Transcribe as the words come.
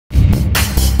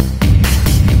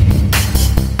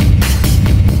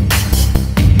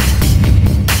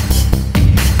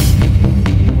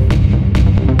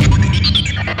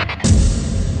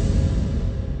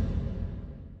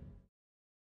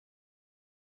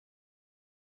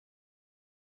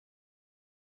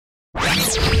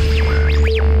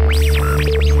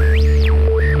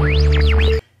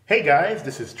Hey guys,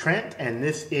 this is Trent, and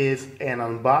this is an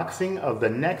unboxing of the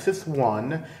Nexus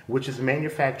One, which is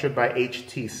manufactured by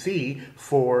HTC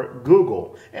for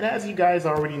Google. And as you guys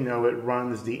already know, it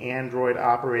runs the Android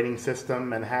operating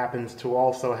system and happens to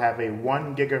also have a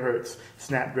 1 gigahertz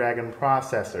Snapdragon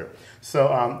processor.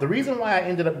 So the reason why I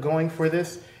ended up going for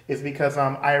this is because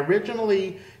I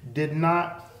originally did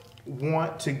not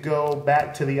want to go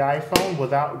back to the iPhone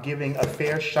without giving a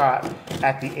fair shot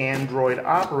at the Android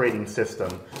operating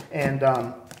system. And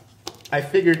I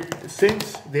figured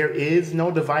since there is no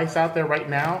device out there right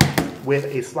now with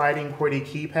a sliding QWERTY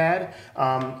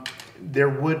keypad, there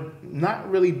would not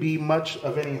really be much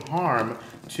of any harm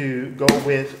to go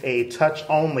with a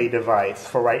touch-only device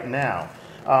for right now.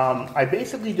 I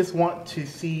basically just want to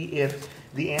see if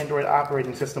the Android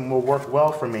operating system will work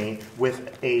well for me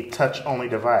with a touch-only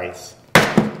device.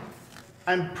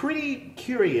 I'm pretty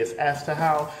curious as to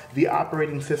how the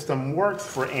operating system works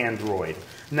for Android.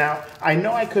 Now, I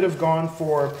know I could have gone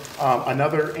for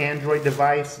another Android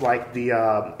device like the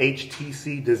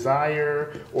HTC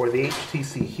Desire or the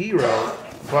HTC Hero,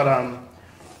 but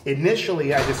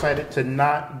initially I decided to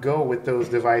not go with those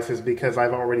devices because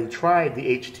I've already tried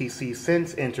the HTC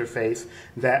Sense interface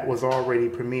that was already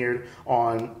premiered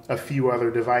on a few other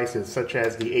devices, such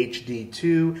as the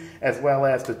HD2 as well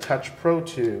as the Touch Pro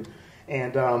 2.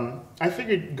 And I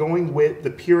figured going with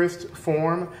the purest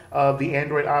form of the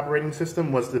Android operating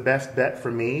system was the best bet for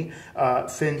me,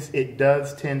 since it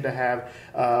does tend to have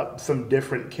some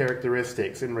different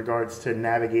characteristics in regards to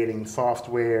navigating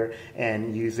software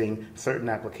and using certain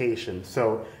applications.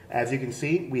 So as you can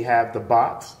see, we have the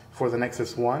box for the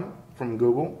Nexus One from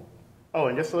Google. Oh,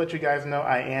 and just to let you guys know,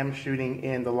 I am shooting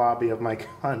in the lobby of my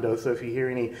condo, so if you hear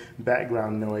any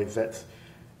background noise, that's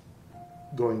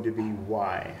going to be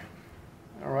why.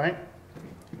 All right.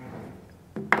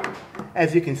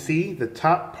 As you can see, the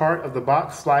top part of the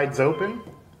box slides open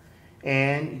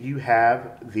and you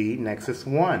have the Nexus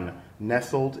One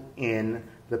nestled in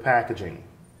the packaging.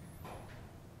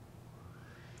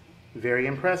 Very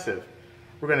impressive.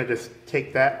 We're going to just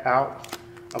take that out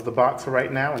of the box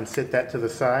right now and sit that to the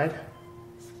side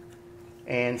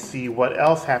and see what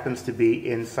else happens to be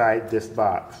inside this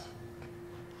box.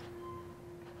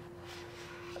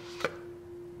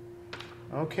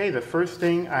 Okay, the first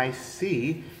thing I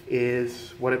see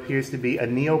is what appears to be a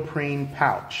neoprene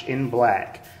pouch in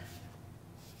black.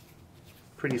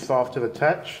 Pretty soft to the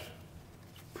touch,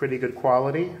 pretty good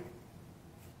quality.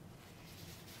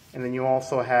 And then you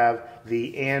also have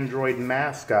the Android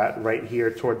mascot right here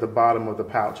toward the bottom of the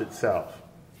pouch itself.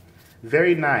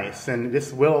 Very nice, and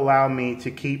this will allow me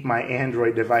to keep my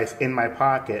Android device in my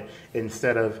pocket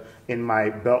instead of in my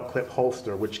belt clip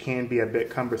holster, which can be a bit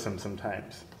cumbersome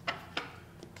sometimes.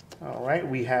 All right,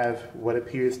 we have what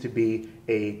appears to be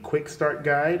a quick start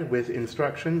guide with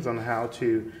instructions on how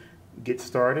to get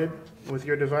started with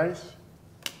your device.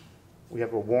 We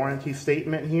have a warranty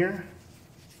statement here.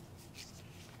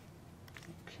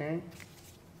 Okay.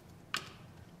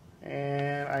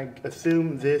 And I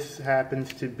assume this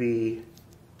happens to be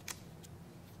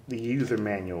the user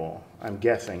manual. I'm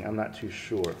guessing, I'm not too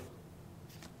sure.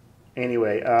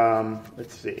 Anyway,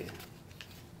 let's see.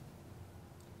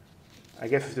 I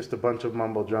guess it's just a bunch of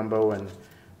mumbo jumbo and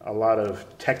a lot of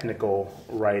technical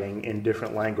writing in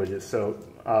different languages. So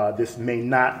this may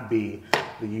not be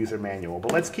the user manual,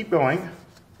 but let's keep going.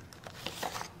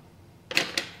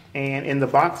 And in the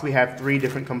box we have 3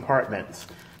 different compartments.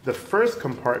 The first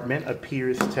compartment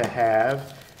appears to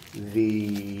have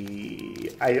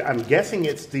the, I'm guessing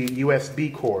it's the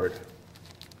USB cord.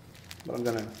 I'm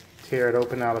gonna tear it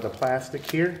open out of the plastic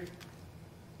here.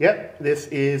 Yep, this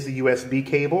is the USB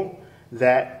cable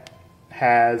that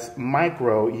has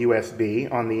micro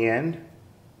USB on the end.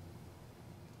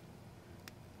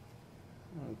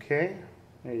 Okay,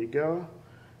 there you go.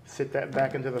 Sit that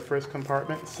back into the first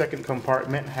compartment. Second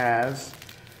compartment has,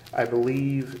 I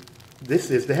believe,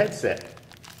 this is the headset.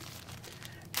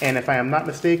 And if I am not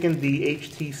mistaken, the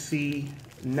HTC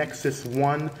Nexus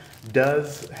One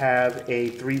does have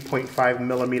a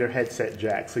 3.5mm headset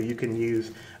jack, so you can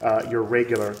use your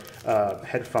regular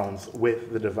headphones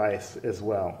with the device as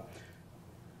well.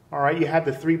 All right, you have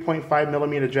the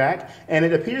 3.5mm jack, and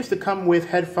it appears to come with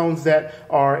headphones that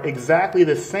are exactly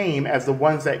the same as the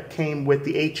ones that came with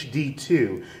the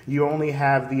HD2. You only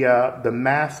have the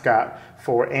mascot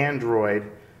for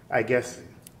Android, I guess,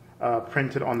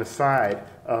 printed on the side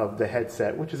of the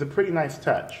headset, which is a pretty nice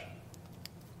touch.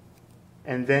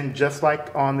 And then just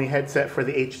like on the headset for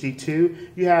the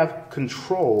HD2, you have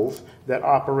controls that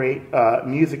operate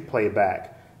music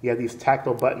playback. You have these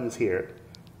tactile buttons here.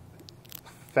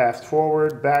 fast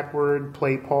forward, backward,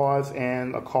 play, pause,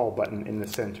 and a call button in the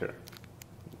center.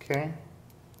 Okay?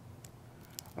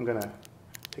 I'm going to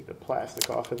take the plastic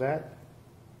off of that.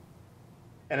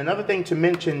 And another thing to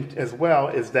mention as well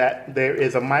is that there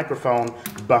is a microphone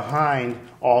behind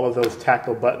all of those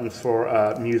tactile buttons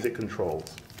for music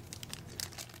controls.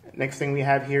 Next thing we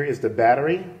have here is the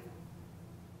battery.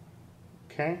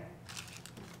 Okay.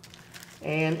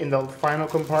 And in the final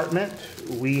compartment,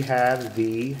 we have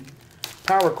the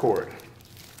power cord.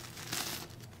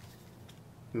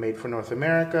 Made for North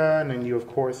America, and then you of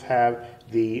course have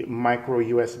the micro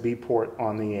USB port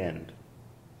on the end.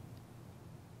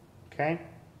 Okay.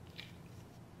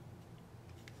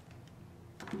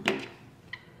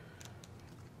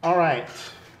 All right.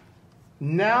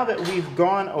 Now that we've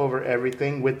gone over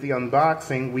everything with the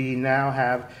unboxing, we now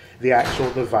have the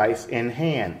actual device in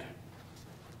hand.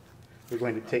 We're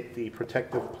going to take the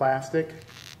protective plastic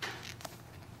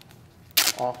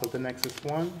off of the Nexus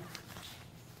One.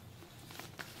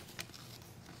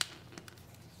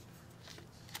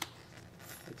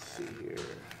 Let's see here.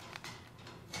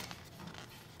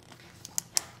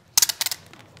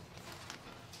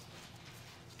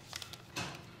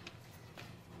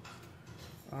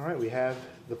 All right, we have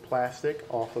the plastic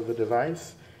off of the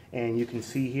device, and you can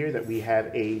see here that we have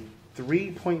a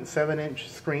 3.7-inch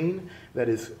screen that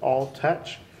is all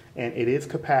touch, and it is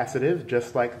capacitive,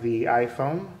 just like the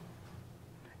iPhone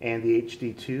and the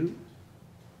HD2.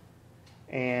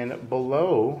 And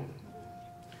below,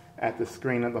 at the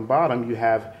screen at the bottom, you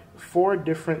have 4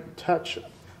 different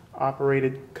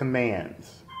touch-operated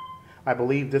commands. I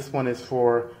believe this one is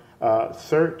for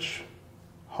search,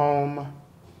 home,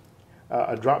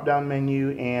 a drop-down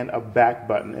menu, and a back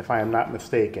button, if I am not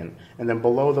mistaken. And then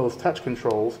below those touch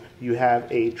controls, you have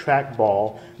a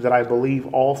trackball that I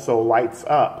believe also lights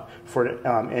up for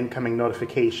incoming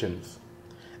notifications.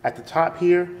 At the top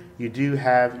here, you do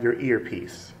have your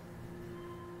earpiece.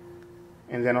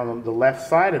 And then on the left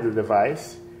side of the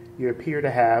device, you appear to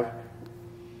have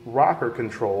rocker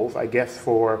controls, I guess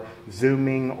for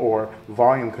zooming or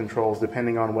volume controls,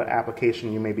 depending on what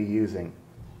application you may be using.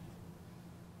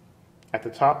 At the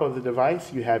top of the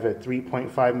device, you have a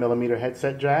 3.5mm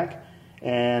headset jack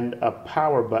and a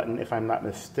power button, if I'm not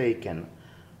mistaken.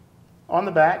 On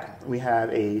the back, we have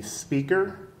a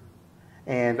speaker,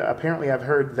 and apparently I've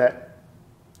heard that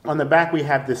on the back we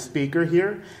have this speaker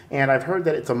here, and I've heard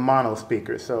that it's a mono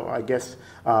speaker, so I guess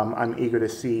I'm eager to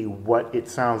see what it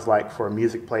sounds like for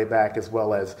music playback as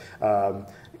well as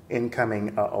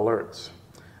incoming alerts.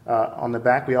 On the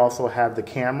back we also have the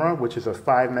camera, which is a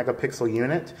 5-megapixel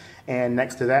unit, and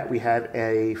next to that we have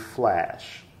a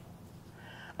flash.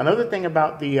 Another thing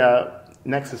about the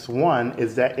Nexus One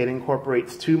is that it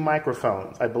incorporates 2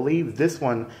 microphones. I believe this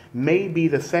one may be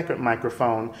the second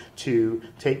microphone to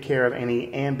take care of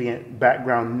any ambient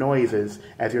background noises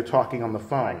as you're talking on the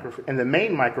phone. And the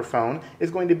main microphone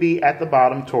is going to be at the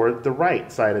bottom toward the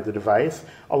right side of the device,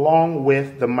 along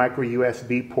with the micro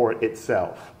USB port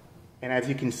itself. And as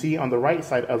you can see on the right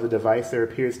side of the device, there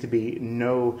appears to be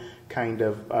no kind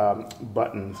of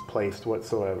buttons placed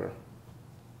whatsoever.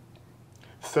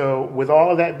 So with all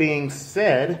of that being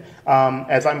said,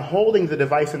 as I'm holding the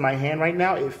device in my hand right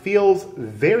now, it feels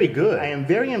very good. I am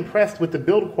very impressed with the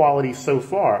build quality so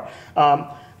far.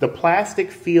 The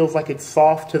plastic feels like it's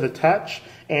soft to the touch,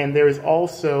 and there is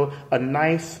also a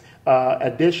nice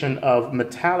addition of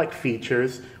metallic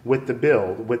features with the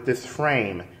build, with this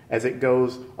frame, as it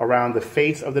goes around the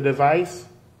face of the device,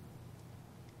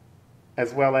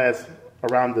 as well as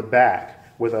around the back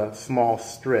with a small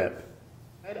strip.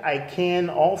 I can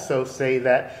also say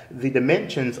that the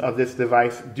dimensions of this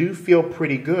device do feel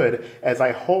pretty good as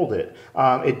I hold it.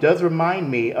 It does remind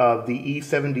me of the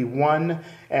E71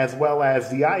 as well as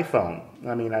the iPhone.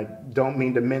 I mean, I don't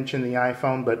mean to mention the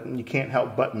iPhone, but you can't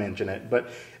help but mention it. But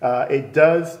it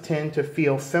does tend to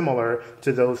feel similar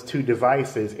to those 2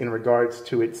 devices in regards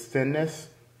to its thinness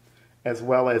as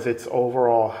well as its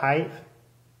overall height.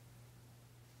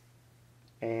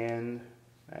 And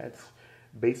that's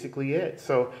basically it.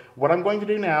 So what I'm going to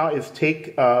do now is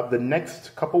take the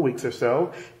next couple weeks or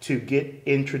so to get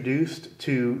introduced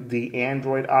to the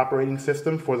Android operating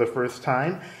system for the first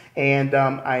time, and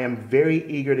I am very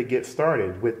eager to get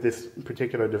started with this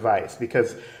particular device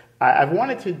because I've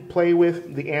wanted to play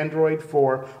with the Android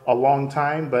for a long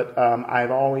time, but I've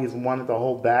always wanted to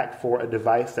hold back for a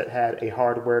device that had a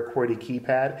hardware QWERTY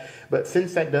keypad. But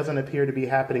since that doesn't appear to be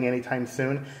happening anytime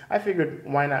soon, I figured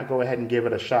why not go ahead and give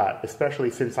it a shot, especially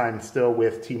since I'm still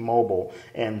with T-Mobile,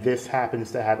 and this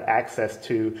happens to have access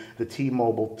to the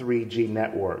T-Mobile 3G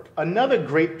network. Another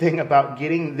great thing about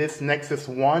getting this Nexus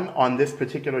One on this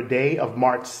particular day of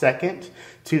March 2nd,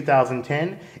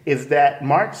 2010, is that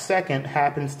March 2nd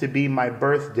happens to be my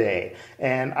birthday,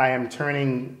 and I am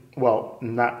turning, well,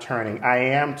 not turning, I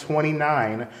am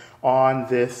 29 on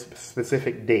this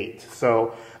specific date.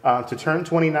 So to turn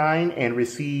 29 and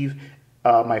receive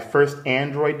my first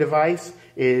Android device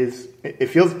it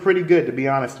feels pretty good, to be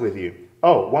honest with you.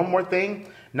 Oh, one more thing.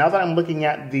 Now that I'm looking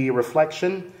at the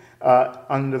reflection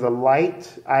under the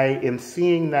light, I am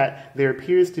seeing that there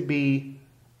appears to be,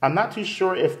 I'm not too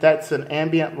sure if that's an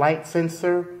ambient light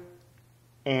sensor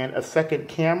and a second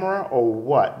camera or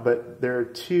what, but there are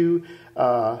two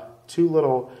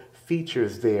little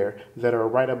features there that are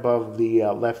right above the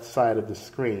left side of the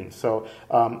screen. So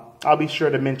I'll be sure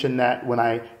to mention that when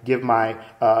I give my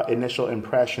initial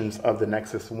impressions of the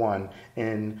Nexus One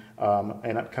in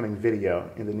an upcoming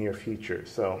video in the near future.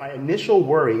 So my initial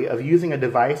worry of using a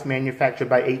device manufactured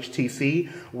by HTC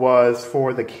was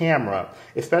for the camera,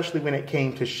 especially when it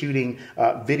came to shooting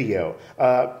video.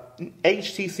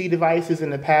 HTC devices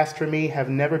in the past for me have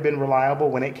never been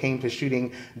reliable when it came to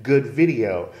shooting good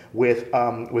video with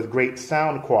great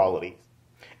sound quality.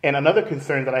 And another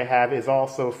concern that I have is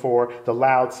also for the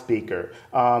loudspeaker.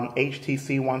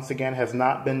 HTC, once again, has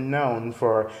not been known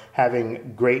for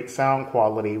having great sound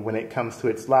quality when it comes to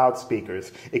its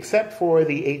loudspeakers, except for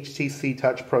the HTC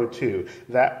Touch Pro 2.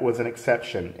 That was an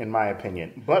exception, in my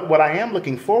opinion. But what I am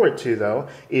looking forward to, though,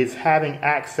 is having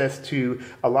access to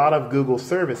a lot of Google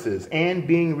services and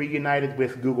being reunited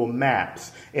with Google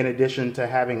Maps, in addition to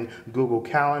having Google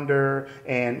Calendar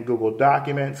and Google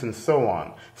Documents and so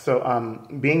on. So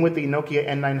being with the Nokia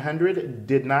N900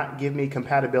 did not give me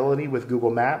compatibility with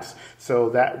Google Maps, so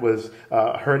that was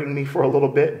hurting me for a little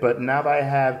bit. But now that I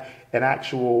have an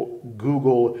actual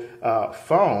Google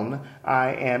phone,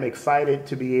 I am excited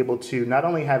to be able to not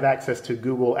only have access to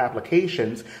Google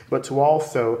applications, but to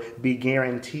also be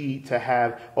guaranteed to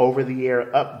have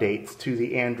over-the-air updates to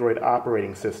the Android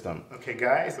operating system. Okay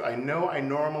guys, I know I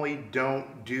normally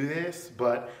don't do this,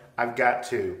 but I've got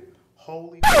to.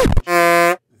 Holy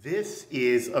this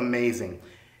is amazing.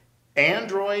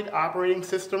 Android operating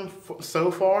system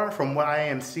so far, from what I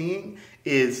am seeing,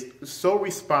 is so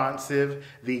responsive.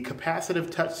 The capacitive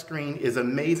touchscreen is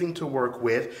amazing to work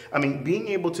with. I mean, being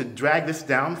able to drag this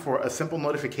down for a simple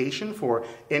notification for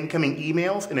incoming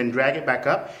emails and then drag it back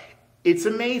up, it's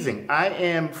amazing. I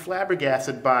am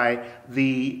flabbergasted by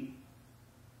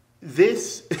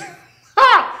this.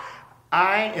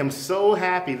 I am so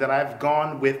happy that I've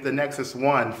gone with the Nexus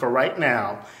One for right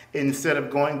now instead of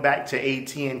going back to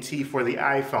AT&T for the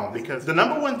iPhone, because the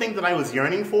number one thing that I was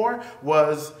yearning for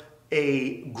was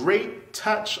a great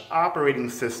touch operating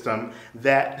system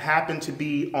that happened to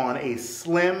be on a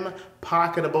slim,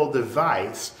 pocketable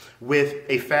device with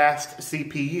a fast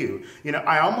CPU. You know,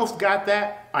 I almost got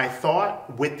that, I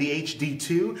thought, with the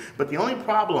HD2, but the only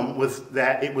problem was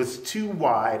that it was too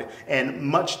wide and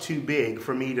much too big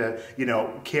for me to, you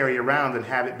know, carry around and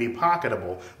have it be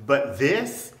pocketable. But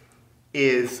this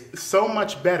is so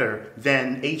much better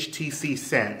than HTC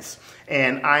Sense.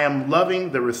 And I am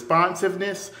loving the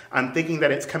responsiveness. I'm thinking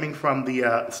that it's coming from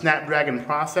the Snapdragon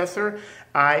processor.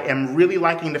 I am really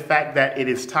liking the fact that it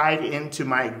is tied into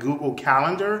my Google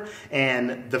Calendar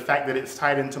and the fact that it's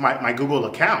tied into my Google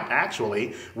account,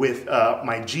 actually, with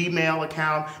my Gmail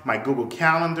account. My Google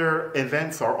Calendar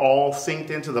events are all synced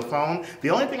into the phone.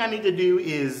 The only thing I need to do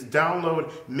is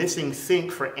download Missing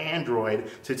Sync for Android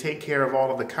to take care of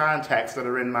all of the contacts that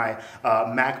are in my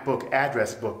MacBook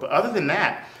address book. But other than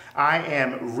that, I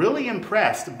am really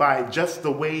impressed by just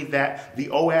the way that the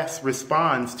OS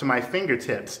responds to my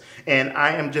fingertips. And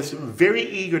I am just very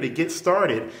eager to get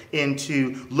started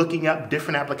into looking up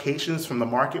different applications from the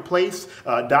marketplace.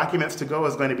 Documents to Go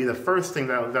is going to be the first thing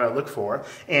that I look for.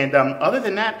 And other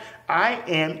than that, I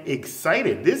am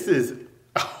excited. This is,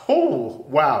 oh,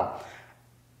 wow.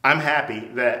 I'm happy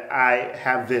that I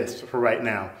have this for right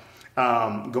now.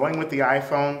 Going with the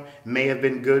iPhone may have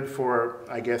been good for,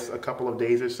 I guess, a couple of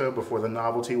days or so before the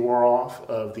novelty wore off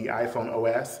of the iPhone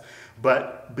OS.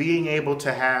 But being able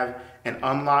to have an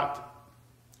unlocked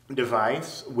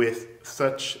device with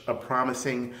such a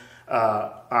promising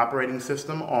operating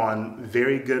system on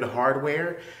very good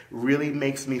hardware really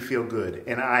makes me feel good.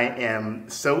 And I am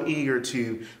so eager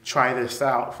to try this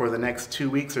out for the next 2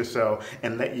 weeks or so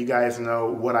and let you guys know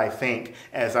what I think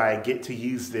as I get to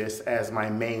use this as my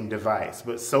main device.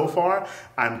 But so far,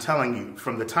 I'm telling you,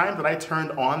 from the time that I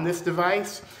turned on this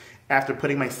device, after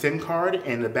putting my SIM card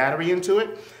and the battery into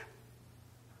it,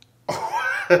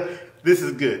 this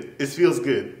is good. It feels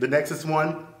good. The Nexus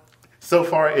One, so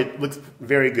far, it looks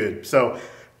very good. So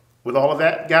with all of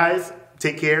that, guys,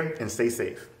 take care and stay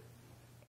safe.